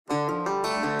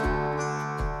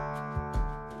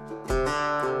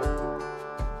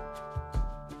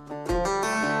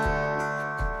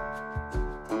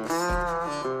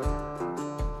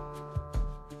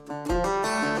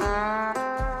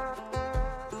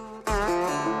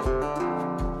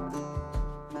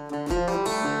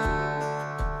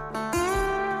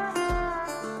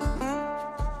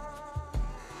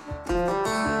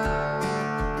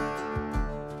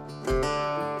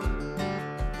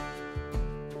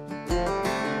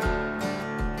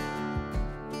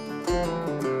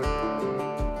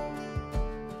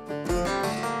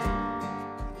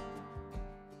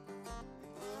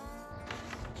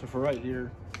right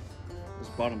here, this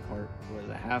bottom part was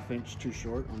a 1/2 inch too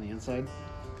short on the inside.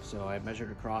 So I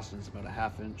measured across and it's about a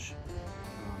 1/2 inch.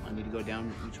 I need to go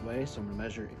down each way, so I'm gonna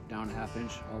measure it down a 1/2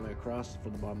 inch all the way across for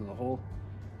the bottom of the hole,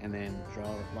 and then draw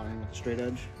a line with a straight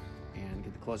edge and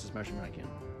get the closest measurement I can.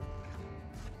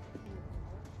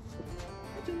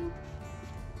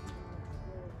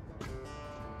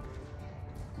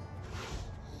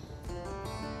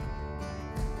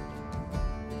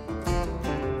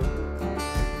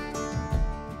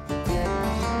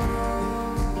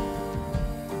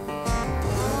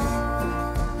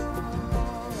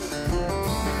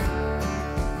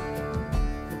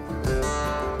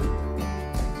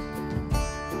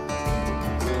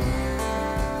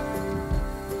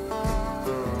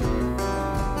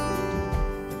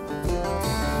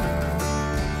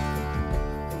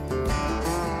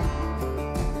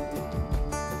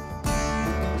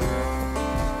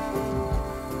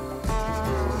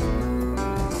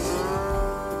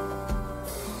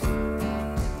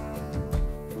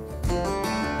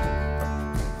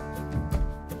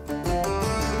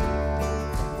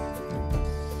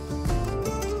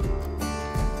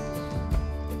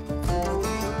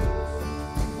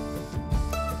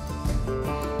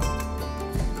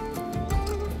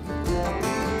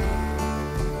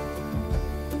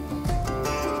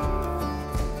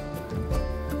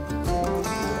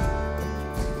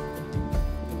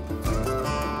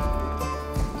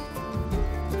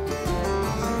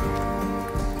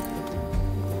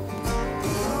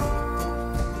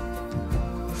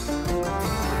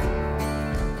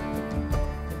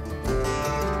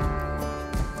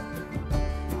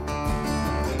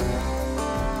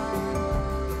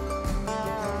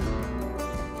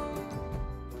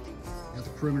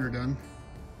 Perimeter done,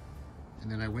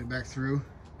 and then I went back through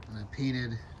and I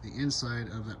painted the inside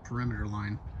of that perimeter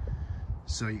line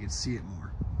so you could see it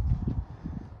more.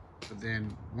 But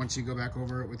then once you go back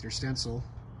over it with your stencil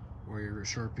or your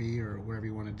Sharpie or whatever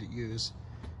you wanted to use,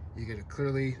 you get to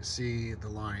clearly see the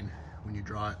line when you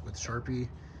draw it with Sharpie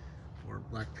or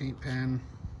black paint pen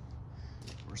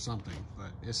or something. But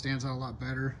it stands out a lot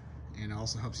better, and it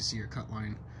also helps you see your cut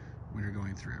line when you're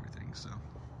going through everything. So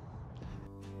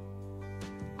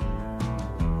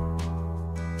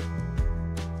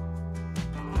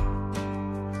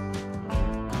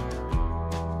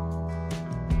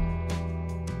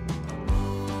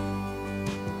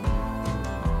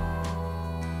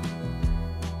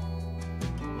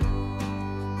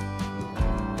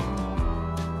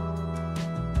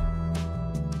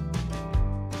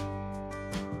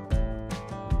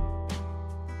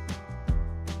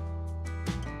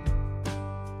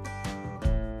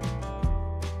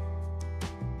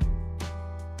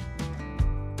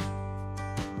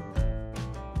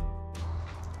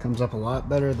comes up a lot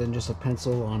better than just a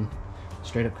pencil on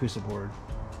straight up Coosa board.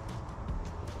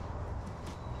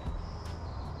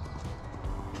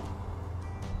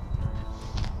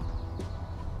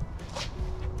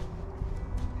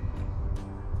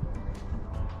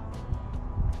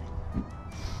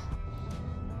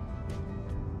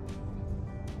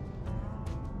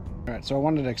 Alright, so I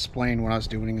wanted to explain what I was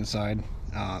doing inside.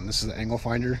 This is the angle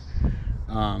finder.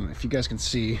 If you guys can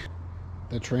see,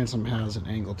 the transom has an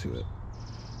angle to it.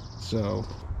 So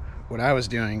what I was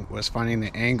doing was finding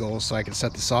the angle so I could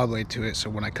set the saw blade to it, so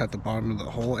when I cut the bottom of the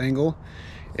hole angle,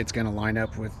 it's going to line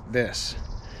up with this.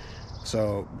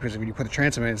 So because when you put the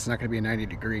transom in, it's not going to be a 90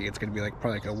 degree, it's going to be like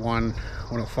probably like a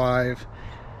 105,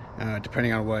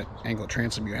 depending on what angle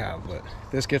transom you have. But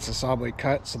this gets the saw blade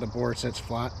cut so the board sits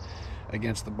flat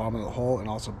against the bottom of the hole and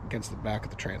also against the back of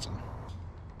the transom.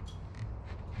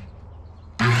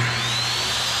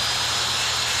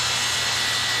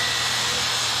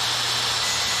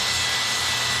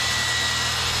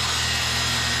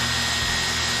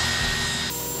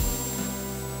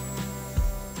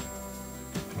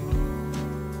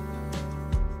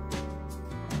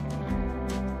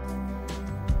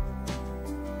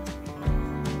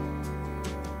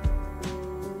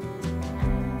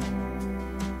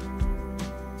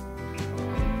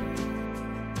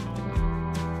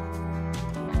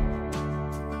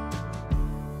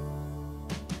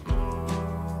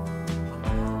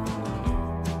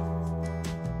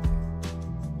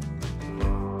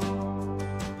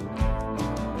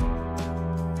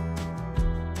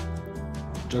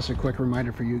 Just a quick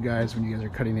reminder for you guys when you guys are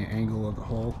cutting the angle of the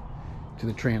hole to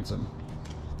the transom.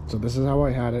 So this is how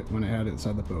I had it when I had it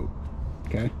inside the boat.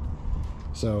 Okay,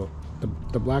 so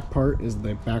the black part is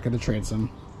the back of the transom.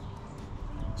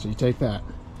 So you take that,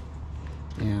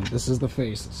 and this is the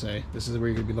face. Let's say this is where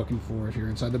you're going to be looking for if you're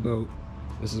inside the boat.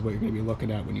 This is what you're going to be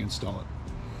looking at when you install it.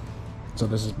 So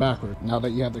this is backward. Now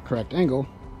that you have the correct angle,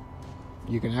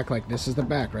 you can act like this is the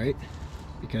back, right?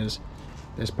 Because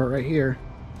this part right here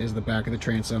is the back of the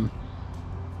transom.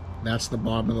 That's the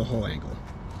bottom of the hull angle.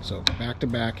 So back to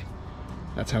back,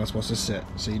 that's how it's supposed to sit.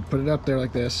 So you'd put it up there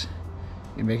like this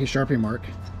and make a Sharpie mark,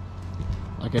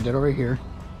 like I did over here.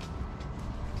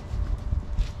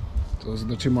 So those are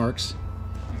the 2 marks.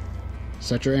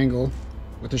 Set your angle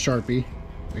with a Sharpie,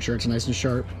 make sure it's nice and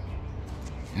sharp,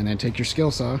 and then take your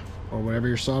skill saw or whatever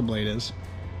your saw blade is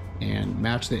and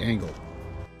match the angle.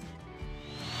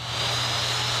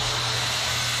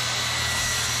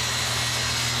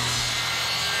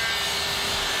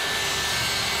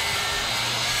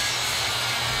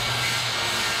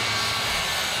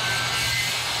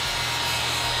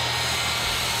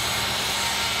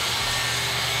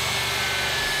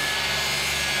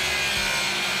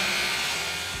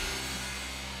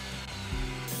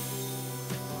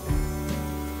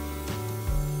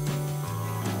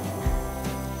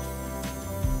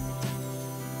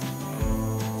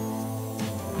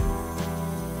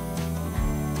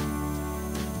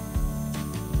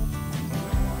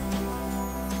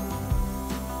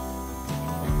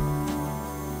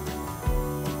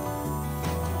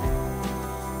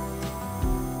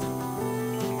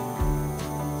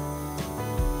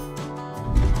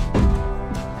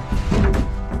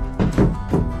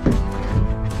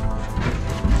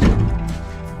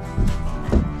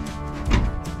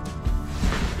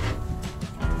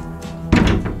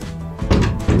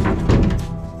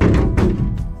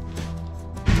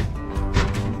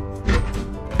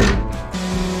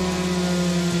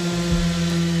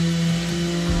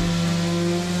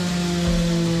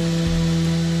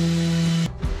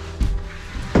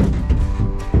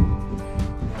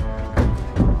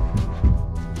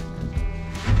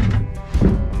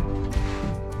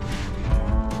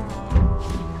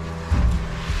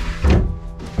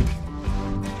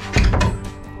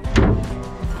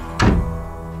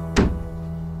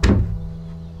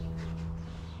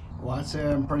 I'd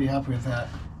say I'm pretty happy with that.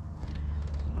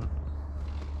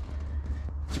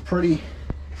 It's a pretty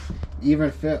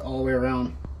even fit all the way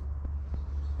around.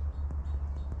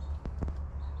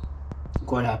 I'm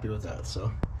quite happy with that.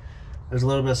 So there's a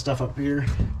little bit of stuff up here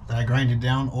that I grinded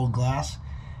down, old glass,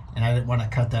 and I didn't want to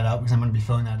cut that out because I'm going to be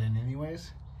filling that in anyways,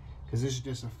 because this is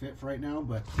just a fit for right now.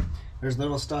 But there's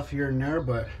little stuff here and there,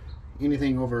 but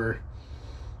anything over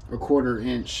a 1/4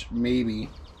 inch maybe,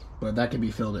 but that can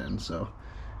be filled in. So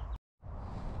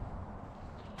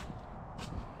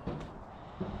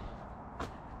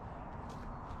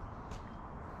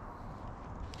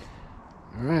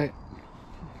all right,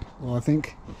 well, I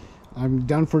think I'm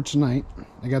done for tonight.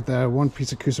 I got that 1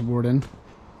 piece of Coosa board in.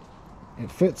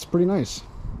 It fits pretty nice.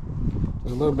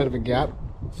 There's a little bit of a gap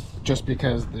just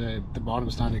because the bottom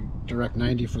is not a direct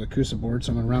 90 for the Coosa board,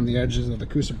 so I'm gonna round the edges of the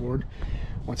Coosa board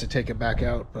once I take it back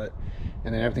out, and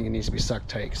then everything needs to be sucked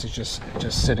tight because it's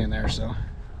just sitting there. So,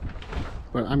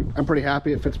 but I'm pretty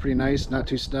happy. It fits pretty nice, not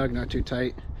too snug, not too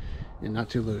tight, and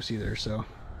not too loose either. So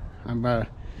I'm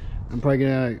probably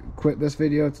gonna quit this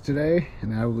video today,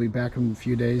 and I will be back in a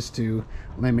few days to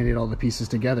laminate all the pieces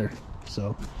together.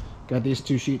 So got these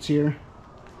 2 sheets here,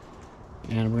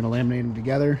 and we're gonna laminate them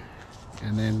together,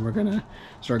 and then we're gonna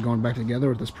start going back together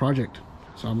with this project.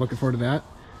 So I'm looking forward to that.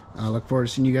 I look forward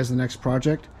to seeing you guys in the next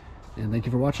project, and thank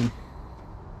you for watching.